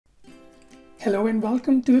Hello and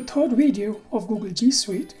welcome to the third video of Google G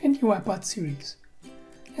Suite in UiPath series.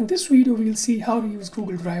 In this video, we'll see how to use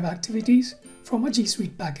Google Drive activities from a G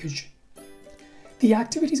Suite package. The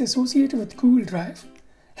activities associated with Google Drive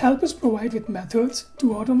help us provide with methods to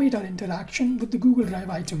automate our interaction with the Google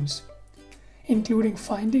Drive items, including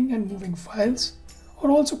finding and moving files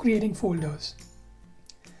or also creating folders.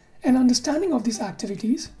 An understanding of these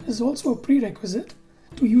activities is also a prerequisite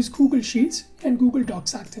to use Google Sheets and Google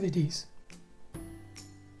Docs activities.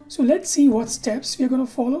 So let's see what steps we are going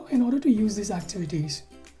to follow in order to use these activities.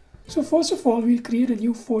 So first of all, we'll create a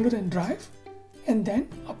new folder in Drive and then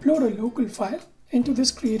upload a local file into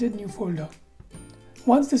this created new folder.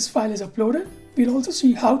 Once this file is uploaded, we'll also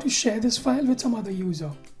see how to share this file with some other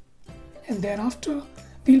user. And thereafter,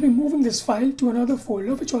 we'll be moving this file to another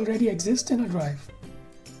folder which already exists in a Drive.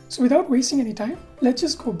 So without wasting any time, let's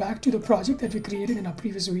just go back to the project that we created in our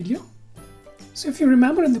previous video. So if you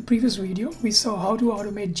remember, in the previous video, we saw how to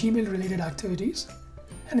automate Gmail related activities.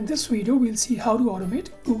 And in this video, we'll see how to automate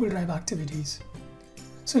Google Drive activities.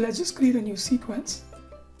 So let's just create a new sequence.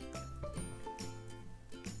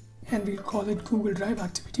 And we'll call it Google Drive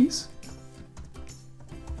activities.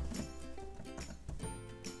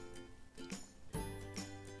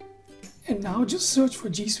 And now just search for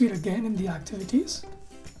G Suite again in the activities.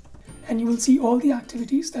 And you will see all the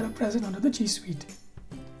activities that are present under the G Suite.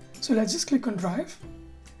 So let's just click on Drive.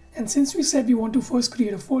 And since we said we want to first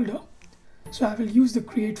create a folder, so I will use the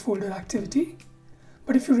create folder activity.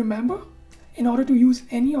 But if you remember, in order to use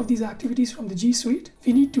any of these activities from the G Suite,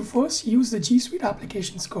 we need to first use the GSuite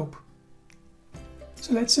Application Scope.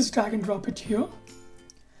 So let's just drag and drop it here.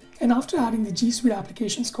 And after adding the GSuite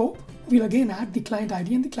Application Scope, we'll again add the client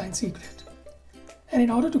ID and the client secret. And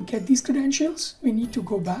in order to get these credentials, we need to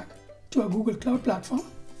go back to our Google Cloud Platform.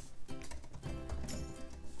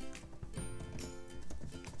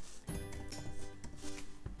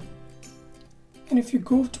 And if you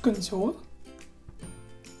go to console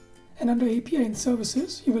and under API and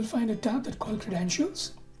services, you will find a tab that's called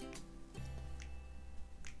credentials.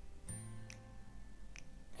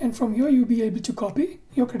 And from here, you'll be able to copy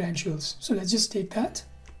your credentials. So let's just take that.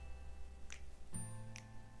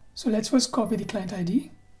 So let's first copy the client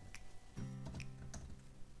ID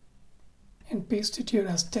and paste it here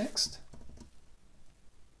as text.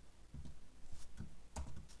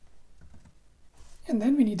 And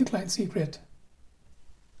then we need the client secret.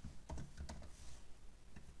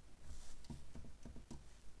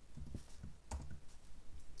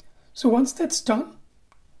 So once that's done,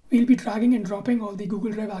 we'll be dragging and dropping all the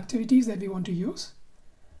Google Drive activities that we want to use.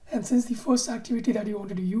 And since the first activity that we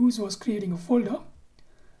wanted to use was creating a folder,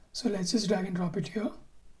 so let's just drag and drop it here.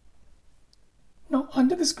 Now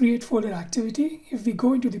under this create folder activity, if we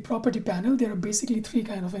go into the property panel, there are basically three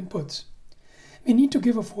kinds of inputs. We need to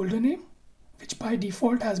give a folder name, which by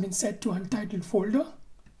default has been set to untitled folder.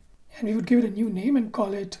 And we would give it a new name and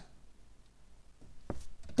call it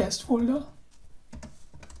test folder.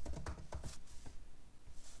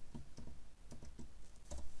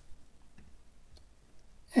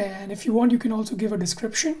 And if you want, you can also give a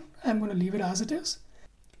description. I'm going to leave it as it is.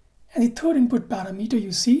 And the third input parameter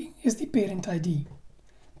you see is the parent ID.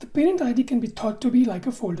 The parent ID can be thought to be like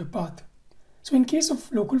a folder path. So in case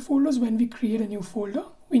of local folders, when we create a new folder,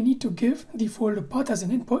 we need to give the folder path as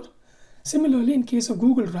an input. Similarly, in case of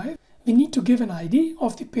Google Drive, we need to give an ID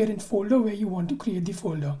of the parent folder where you want to create the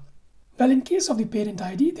folder. Well, in case of the parent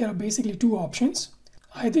ID, there are basically two options.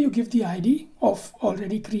 Either you give the ID of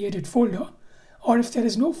already created folder, or if there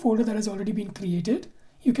is no folder that has already been created,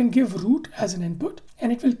 you can give root as an input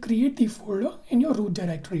and it will create the folder in your root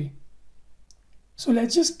directory. So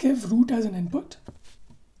let's just give root as an input.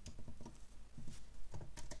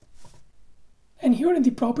 And here in the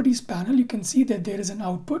properties panel, you can see that there is an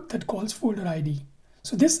output that calls folder ID.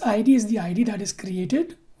 So this ID is the ID that is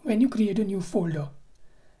created when you create a new folder.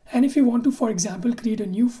 And if you want to, for example, create a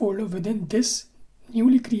new folder within this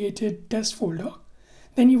newly created test folder,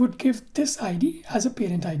 then you would give this ID as a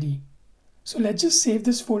parent ID. So let's just save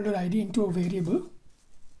this folder ID into a variable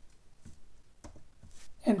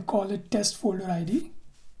and call it test folder ID.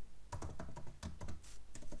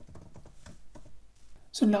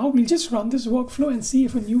 So now we'll just run this workflow and see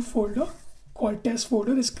if a new folder called test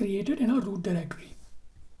folder is created in our root directory.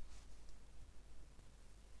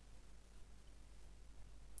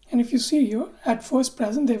 And if you see here, at first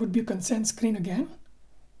present, there would be a consent screen again.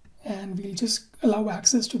 And we'll just allow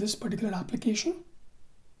access to this particular application.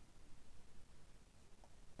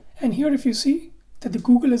 And here if you see that the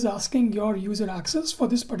Google is asking your user access for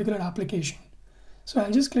this particular application. So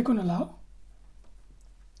I'll just click on allow.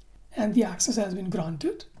 And the access has been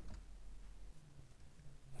granted.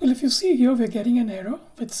 Well, if you see here, we're getting an error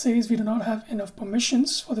which says we do not have enough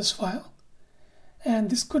permissions for this file. And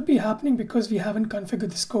this could be happening because we haven't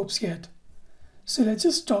configured the scopes yet. So let's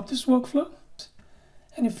just stop this workflow.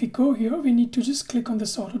 And if we go here, we need to just click on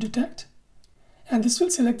this auto detect. And this will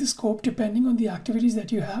select the scope depending on the activities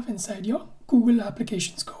that you have inside your Google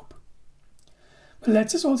Application Scope. But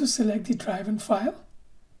let's just also select the drive and file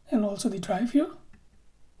and also the drive here.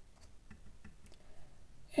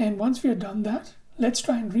 And once we are done that, let's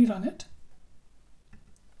try and rerun it.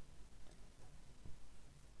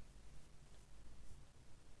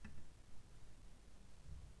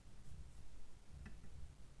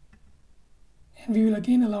 And we will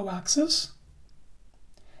again allow access.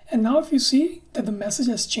 And now if you see that the message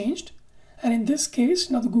has changed, and in this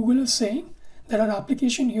case, now the Google is saying that our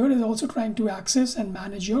application here is also trying to access and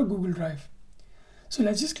manage your Google Drive. So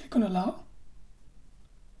let's just click on allow.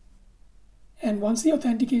 And once the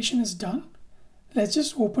authentication is done, let's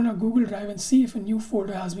just open our Google Drive and see if a new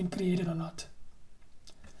folder has been created or not.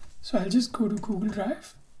 So I'll just go to Google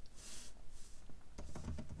Drive.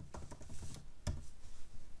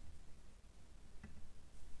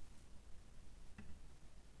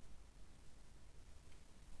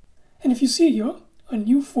 And if you see here, a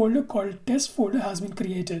new folder called test folder has been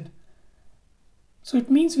created. So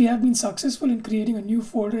it means we have been successful in creating a new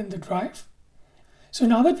folder in the drive. So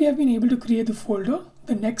now that we have been able to create the folder,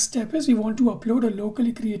 the next step is we want to upload a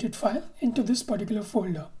locally created file into this particular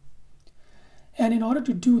folder. And in order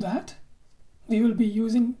to do that, we will be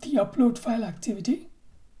using the upload file activity.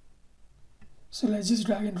 So let's just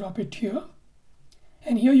drag and drop it here.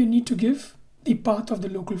 And here you need to give the path of the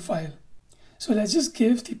local file. So let's just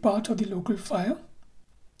give the path of the local file.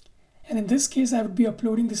 And in this case, I would be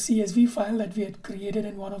uploading the CSV file that we had created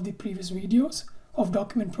in one of the previous videos of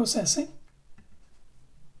document processing.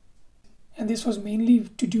 And this was mainly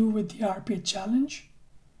to do with the RPA challenge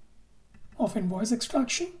of invoice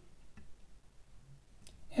extraction.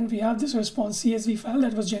 And we have this response CSV file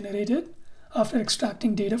that was generated after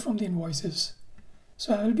extracting data from the invoices.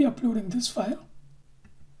 So I will be uploading this file.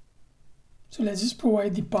 So let's just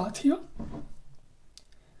provide the path here.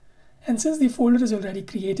 And since the folder is already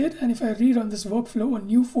created, and if I rerun this workflow, a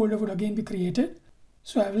new folder would again be created.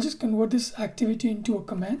 So I will just convert this activity into a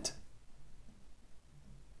comment.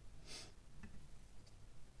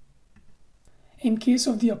 In case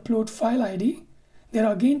of the upload file ID, there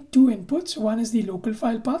are again two inputs. One is the local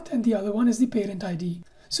file path and the other one is the parent ID.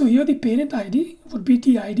 So here the parent ID would be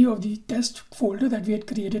the ID of the test folder that we had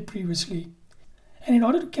created previously. And in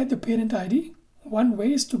order to get the parent ID, one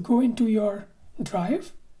way is to go into your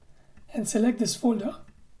drive and select this folder.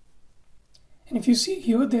 And if you see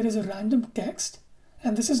here, there is a random text,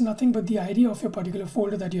 and this is nothing but the ID of your particular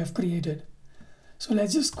folder that you have created. So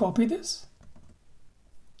let's just copy this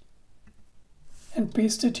and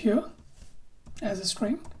paste it here as a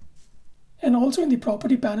string. And also in the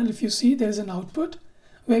property panel, if you see, there is an output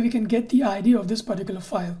where we can get the ID of this particular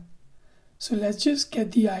file. So let's just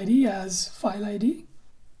get the ID as file ID.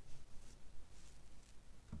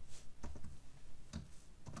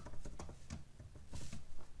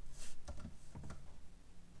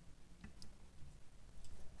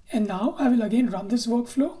 And now I will again run this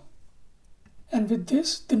workflow. And with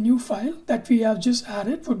this, the new file that we have just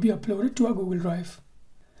added would be uploaded to our Google Drive.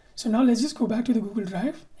 So now let's just go back to the Google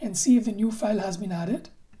Drive and see if the new file has been added.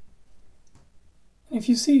 And if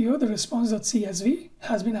you see here, the response.csv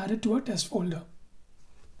has been added to our test folder.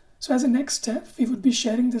 So as a next step, we would be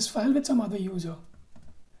sharing this file with some other user.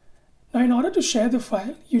 Now in order to share the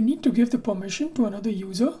file, you need to give the permission to another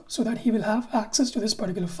user so that he will have access to this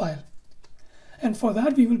particular file. And for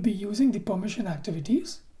that, we will be using the permission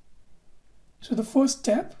activities. So the first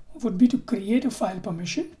step would be to create a file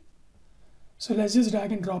permission. So let's just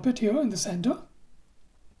drag and drop it here in the center.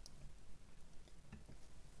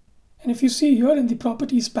 And if you see here in the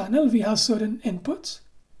properties panel, we have certain inputs.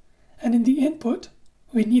 And in the input,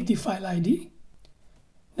 we need the file ID.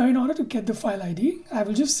 Now in order to get the file ID, I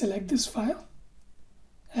will just select this file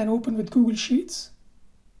and open with Google Sheets.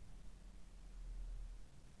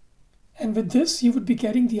 And with this, you would be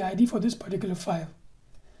getting the ID for this particular file.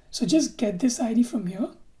 So just get this ID from here,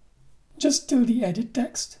 just till the edit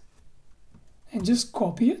text, and just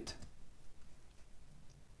copy it.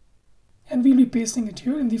 And we'll be pasting it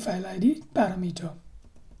here in the file ID parameter.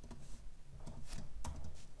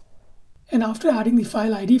 And after adding the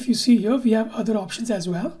file ID, if you see here, we have other options as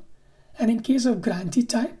well. And in case of grantee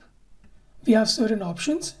type, we have certain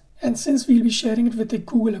options. And since we'll be sharing it with a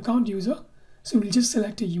Google account user, so we'll just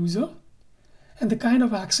select a user. And the kind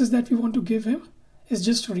of access that we want to give him is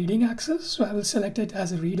just reading access. So I will select it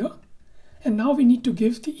as a reader. And now we need to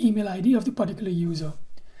give the email ID of the particular user.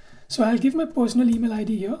 So I'll give my personal email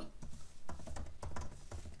ID here.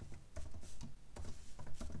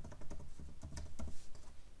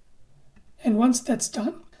 And once that's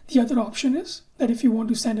done, the other option is that if you want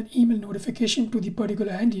to send an email notification to the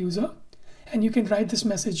particular end user, and you can write this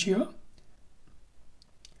message here.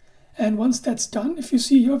 And once that's done, if you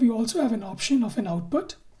see here, we also have an option of an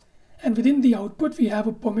output. And within the output, we have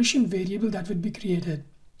a permission variable that would be created.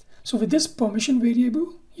 So with this permission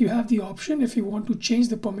variable, you have the option if you want to change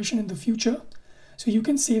the permission in the future. So you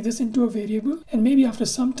can save this into a variable, and maybe after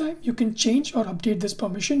some time, you can change or update this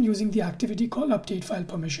permission using the activity called update file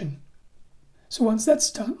permission. So once that's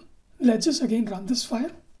done, let's just again run this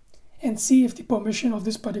file and see if the permission of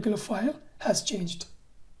this particular file has changed.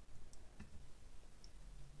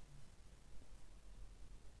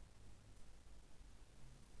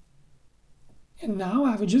 And now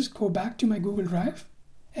I will just go back to my Google Drive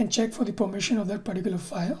and check for the permission of that particular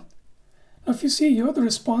file. Now if you see here, the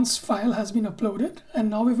response file has been uploaded, and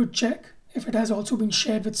now we would check if it has also been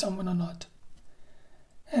shared with someone or not.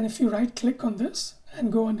 And if you right click on this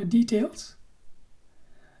and go under details,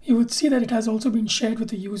 you would see that it has also been shared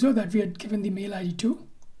with the user that we had given the mail ID to.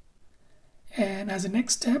 And as a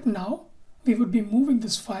next step now, we would be moving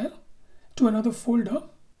this file to another folder.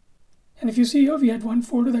 And if you see here, we had one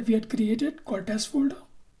folder that we had created called test folder.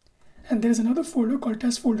 And there's another folder called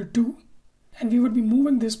test folder 2. And we would be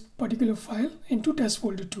moving this particular file into test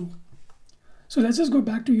folder 2. So let's just go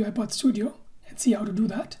back to UiPath Studio and see how to do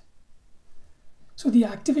that. So the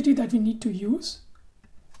activity that we need to use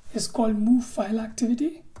is called move file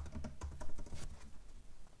activity.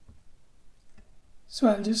 So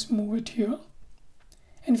I'll just move it here.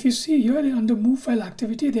 And if you see here under move file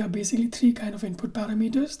activity, there are basically three kind of input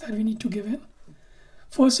parameters that we need to give in.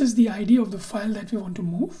 First is the ID of the file that we want to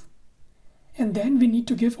move. And then we need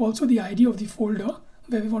to give also the ID of the folder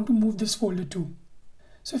where we want to move this folder to.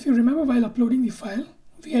 So if you remember, while uploading the file,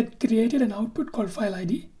 we had created an output called file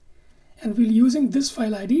ID. And we're using this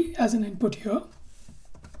file ID as an input here.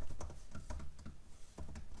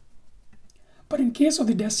 But in case of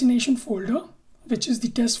the destination folder, which is the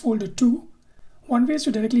test folder 2, one way is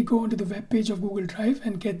to directly go onto the web page of Google Drive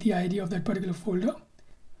and get the ID of that particular folder.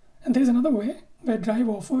 And there's another way where Drive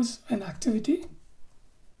offers an activity.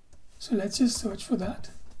 So let's just search for that,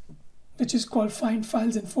 which is called find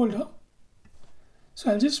files in folder. So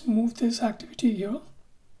I'll just move this activity here.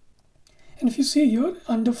 And if you see here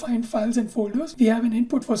under find files and folders, we have an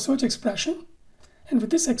input for search expression. And with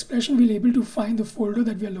this expression, we'll be able to find the folder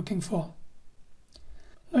that we are looking for.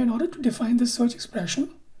 Now, in order to define this search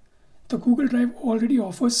expression, the Google Drive already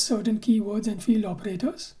offers certain keywords and field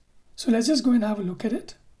operators. So let's just go and have a look at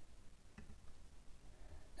it.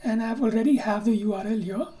 And I already have the URL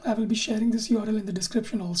here. I will be sharing this URL in the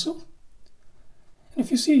description also. And if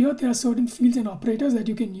you see here, there are certain fields and operators that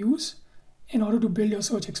you can use in order to build your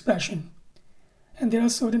search expression. And there are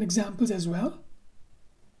certain examples as well.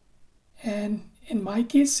 And in my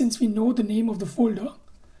case, since we know the name of the folder,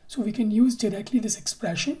 so we can use directly this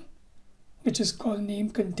expression, which is called name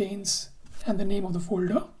contains and the name of the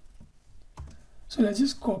folder. So let's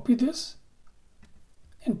just copy this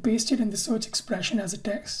and paste it in the search expression as a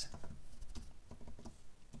text.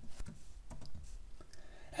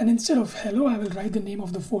 And instead of hello, I will write the name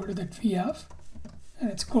of the folder that we have,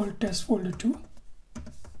 and it's called test folder 2.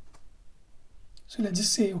 So let's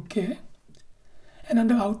just say OK. And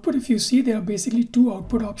under output, if you see, there are basically two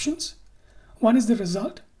output options. One is the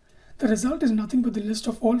result. The result is nothing but the list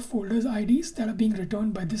of all folders IDs that are being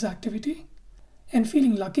returned by this activity. And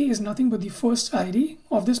feeling lucky is nothing but the first ID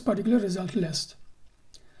of this particular result list.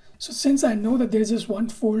 So since I know that there's just one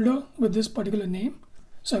folder with this particular name,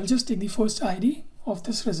 so I'll just take the first ID of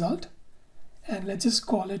this result and let's just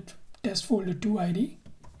call it test folder 2 ID.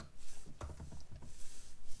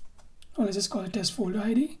 Or let's just call it test folder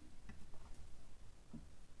ID.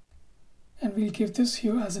 And we'll give this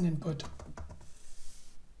here as an input.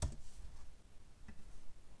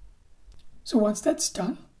 So once that's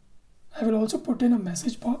done, I will also put in a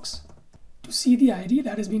message box to see the ID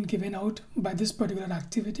that has been given out by this particular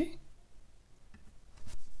activity.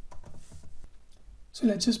 So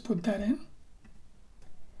let's just put that in.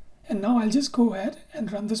 And now I'll just go ahead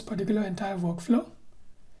and run this particular entire workflow.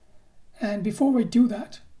 And before we do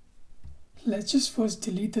that, let's just first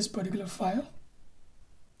delete this particular file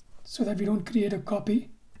so that we don't create a copy.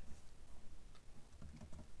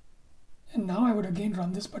 And now I would again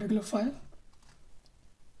run this particular file.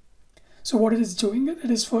 So what it is doing,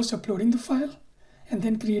 it is first uploading the file and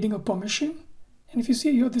then creating a permission. And if you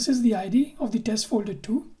see here, this is the ID of the test folder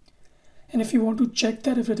 2. And if you want to check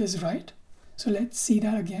that if it is right, so let's see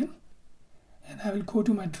that again. And I will go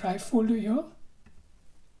to my drive folder here.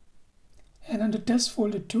 and under test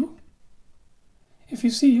folder 2, if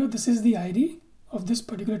you see here, this is the ID of this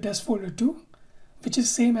particular test folder 2, which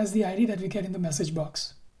is same as the ID that we get in the message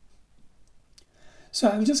box. So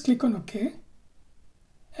I'll just click on OK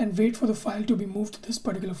and wait for the file to be moved to this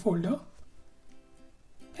particular folder.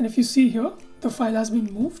 And if you see here, the file has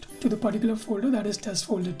been moved to the particular folder, that is test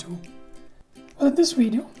folder 2. Well, in this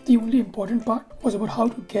video, the only important part was about how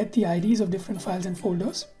to get the IDs of different files and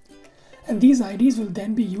folders. And these IDs will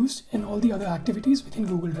then be used in all the other activities within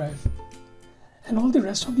Google Drive. And all the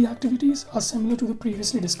rest of the activities are similar to the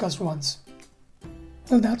previously discussed ones.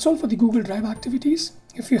 Well, that's all for the Google Drive activities.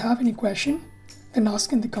 If you have any question, then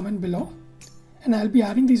ask in the comment below. And I'll be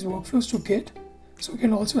adding these workflows to Git, so you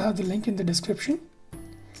can also have the link in the description.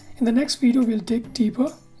 In the next video, we'll dig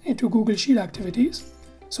deeper into Google Sheet activities.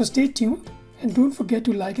 So stay tuned and don't forget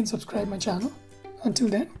to like and subscribe my channel. Until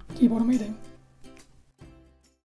then, keep automating.